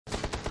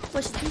我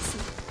是杰西，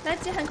来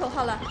不及喊口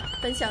号了，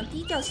本想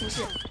低调行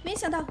事，没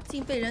想到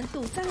竟被人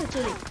堵在了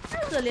这里，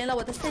可怜了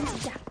我的3级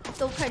甲，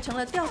都快成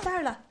了吊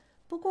带了。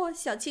不过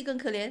小七更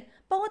可怜，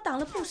帮我挡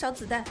了不少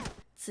子弹。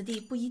此地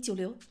不宜久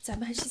留，咱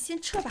们还是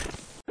先撤吧。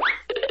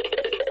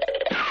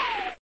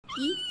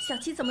咦，小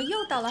七怎么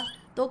又倒了？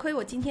多亏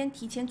我今天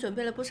提前准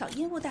备了不少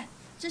烟雾弹，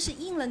真是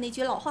应了那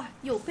句老话，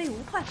有备无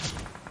患。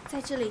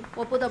在这里，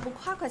我不得不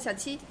夸夸小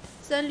七，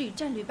虽然屡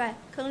战屡败，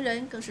坑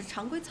人更是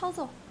常规操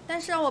作。但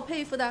是让我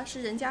佩服的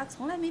是，人家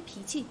从来没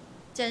脾气，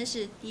真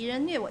是敌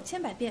人虐我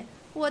千百遍，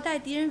我待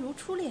敌人如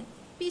初恋，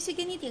必须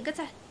给你点个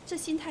赞，这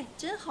心态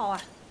真好啊！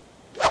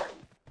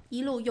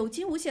一路有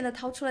惊无险地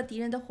逃出了敌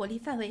人的火力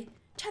范围，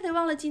差点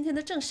忘了今天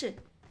的正事。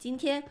今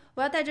天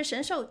我要带着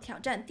神兽挑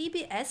战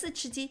Dbs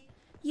吃鸡，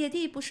野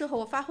地不适合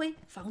我发挥，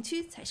防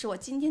区才是我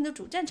今天的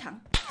主战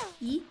场。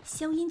咦，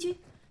消音狙，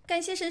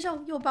感谢神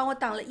兽又帮我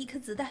挡了1颗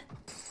子弹。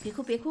别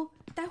哭别哭，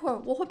待会儿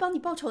我会帮你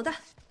报仇的。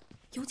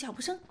有脚步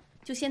声。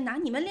就先拿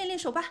你们练练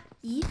手吧。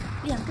咦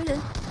，2个人，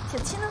小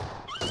七呢？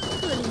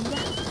可怜呀！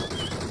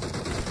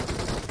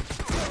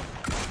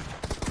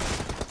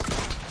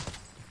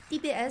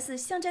 Dbs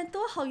巷战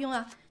多好用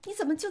啊，你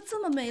怎么就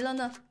这么没了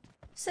呢？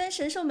虽然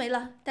神兽没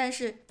了，但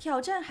是挑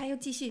战还要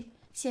继续。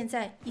现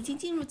在已经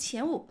进入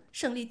前5，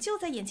胜利就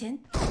在眼前。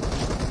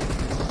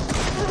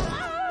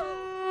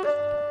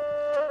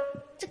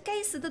这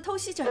该死的偷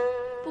袭者！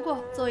不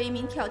过作为一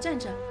名挑战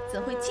者，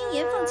怎会轻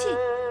言放弃？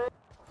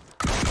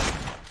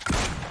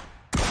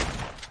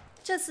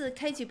 这次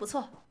开局不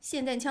错，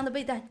霰弹枪的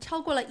备弹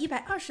超过了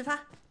120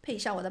发，配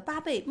上我的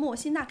8倍莫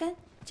辛纳甘，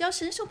只要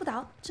神兽不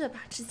倒，这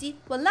把吃鸡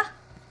稳了。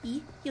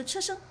咦，有车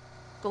声，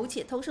苟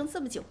且偷生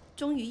这么久，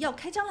终于要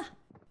开张了。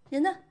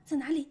人呢？在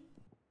哪里？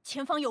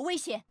前方有危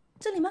险。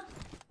这里吗？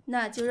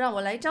那就让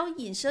我来招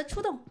引蛇出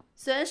洞。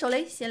虽然手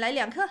雷先来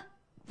2颗，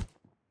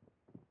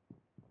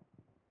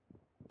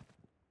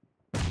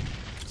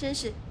真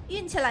是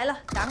运气来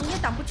了，挡也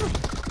挡不住。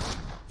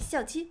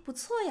小七不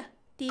错呀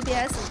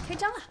 ，Dbs 开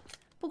张了。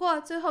 不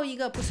过最后一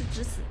个不是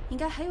只死，应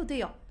该还有队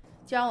友，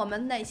就让我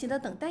们耐心的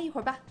等待一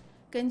会儿吧。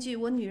根据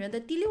我女人的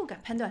第6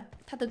感判断，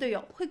她的队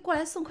友会过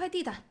来送快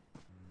递的。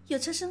有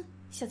车声，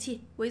小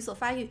七猥琐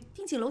发育，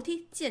盯紧楼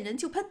梯，见人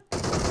就喷。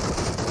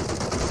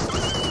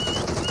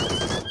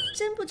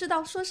真不知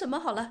道说什么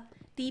好了。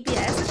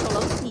Dbs 手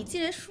楼，你既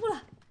然输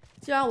了，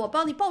就让我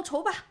帮你报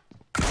仇吧。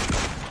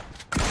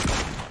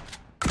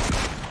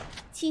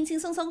轻轻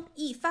松松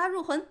一发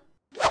入魂。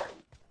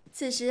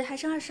此时还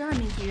剩22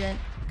名敌人。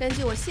 根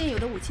据我现有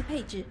的武器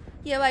配置，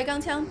野外钢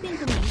枪并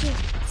不敏锐，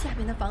下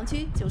边的防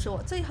区就是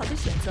我最好的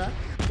选择。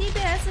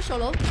Dbs 手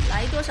楼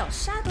来多少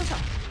杀多少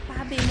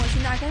，8倍莫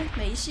辛纳甘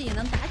没事也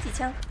能打几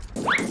枪。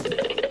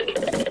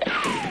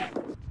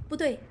不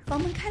对，房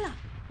门开了，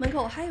门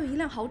口还有一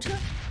辆豪车，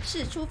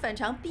事出反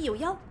常必有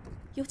妖。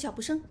有脚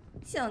步声，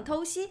想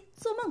偷袭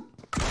做梦。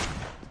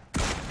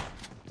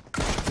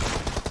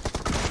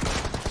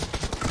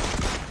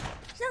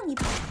让你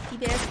跑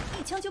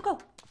 ，Dbs 1枪就够，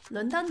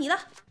轮到你了。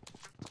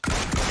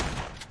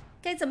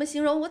 该怎么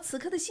形容我此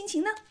刻的心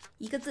情呢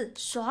？1个字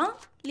爽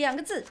，2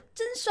个字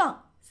真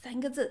爽，3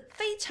个字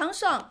非常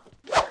爽。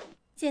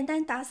简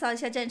单打扫一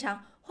下战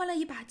场，换了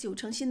一把9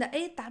成新的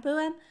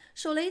AWM，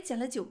 手雷捡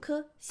了9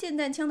颗，霰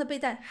弹枪的备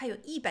弹还有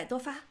100多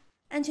发。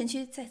安全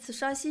区再次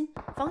刷新，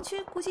防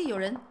区估计有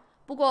人，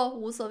不过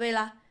无所谓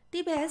啦。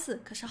Dbs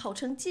可是号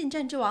称近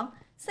战之王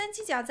，3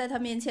级甲在他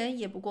面前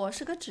也不过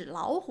是个纸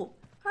老虎。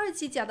2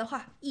级甲的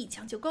话，1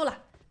枪就够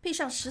了。 配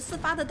上14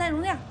发的弹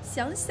容量，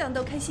想想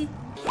都开心。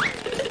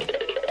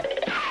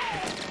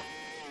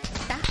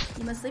打，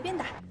你们随便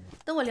打，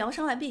等我疗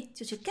伤完毕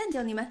就去干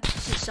掉你们。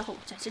是时候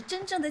展示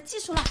真正的技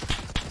术了。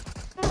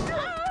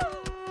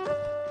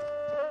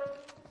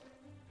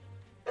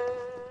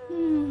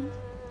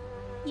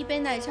一杯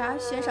奶茶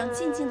悬赏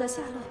静静的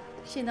下落，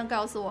谁能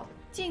告诉我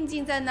静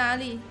静在哪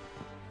里？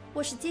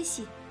我是杰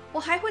西，我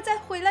还会再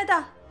回来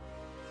的。